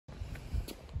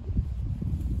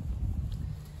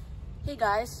Hey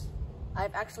guys,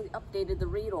 I've actually updated the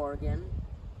reed organ,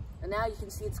 and now you can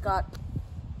see it's got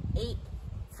 8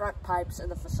 front pipes in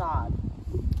the facade.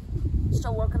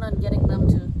 Still working on getting them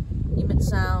to emit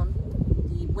sound,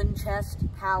 the wind chest,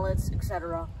 pallets,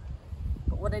 etc.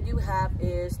 But what I do have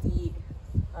is the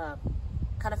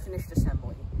kind of finished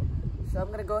assembly. So I'm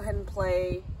going to go ahead and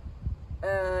play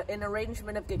an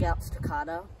arrangement of Gigout's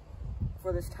Toccata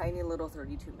for this tiny little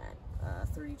 32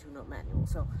 note manual.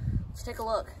 So let's take a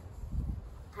look.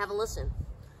 Have a listen.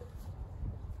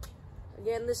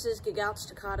 Again, this is Gigout's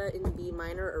Toccata in B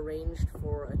minor, arranged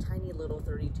for a tiny little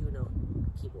 32 note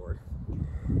keyboard.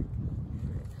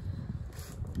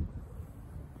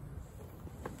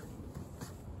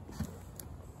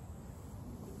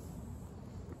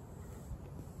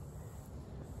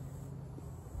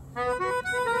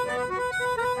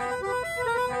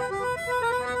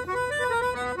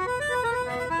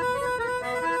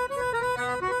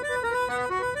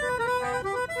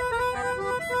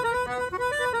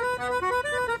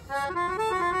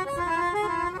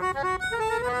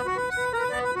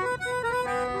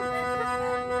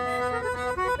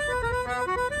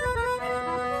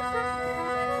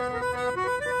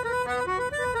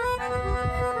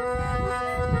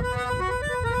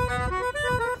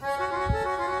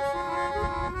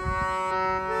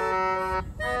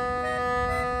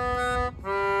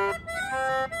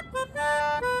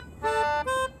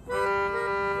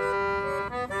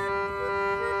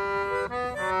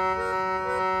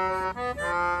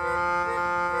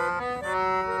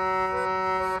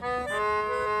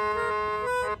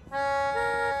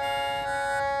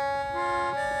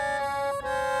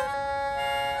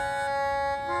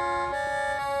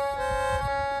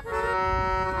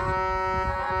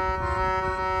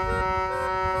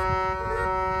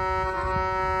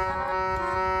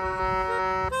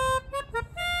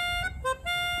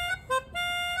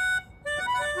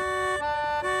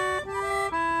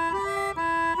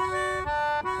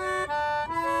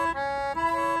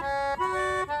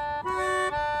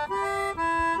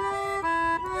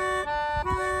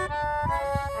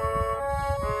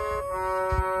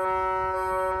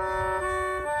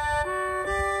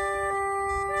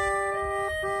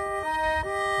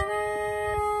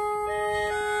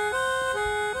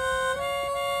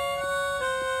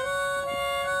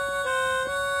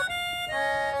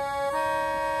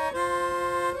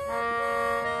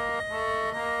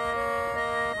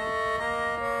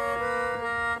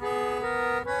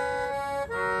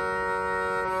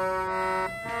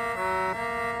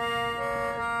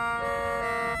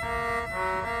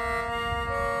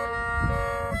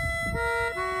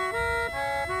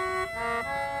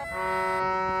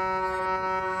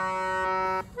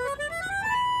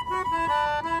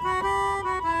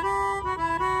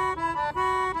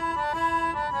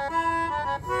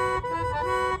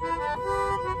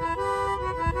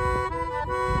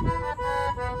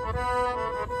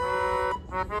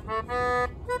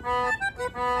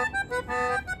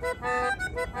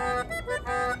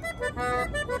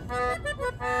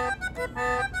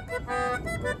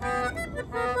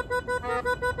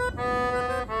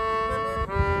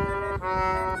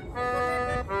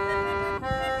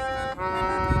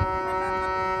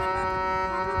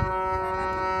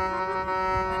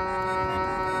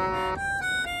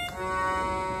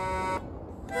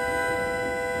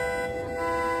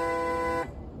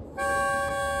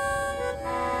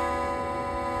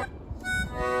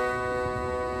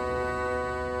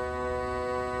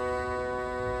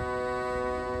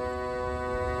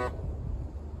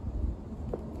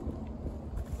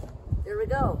 There we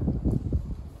go.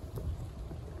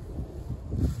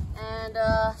 And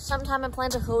sometime I plan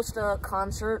to host a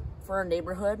concert for our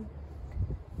neighborhood,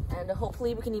 and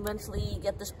hopefully we can eventually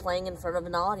get this playing in front of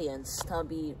an audience. That would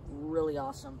be really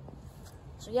awesome.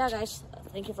 So yeah, guys,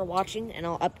 thank you for watching, and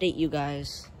I'll update you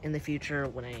guys in the future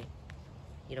when I,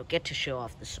 get to show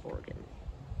off this organ.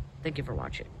 Thank you for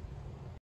watching.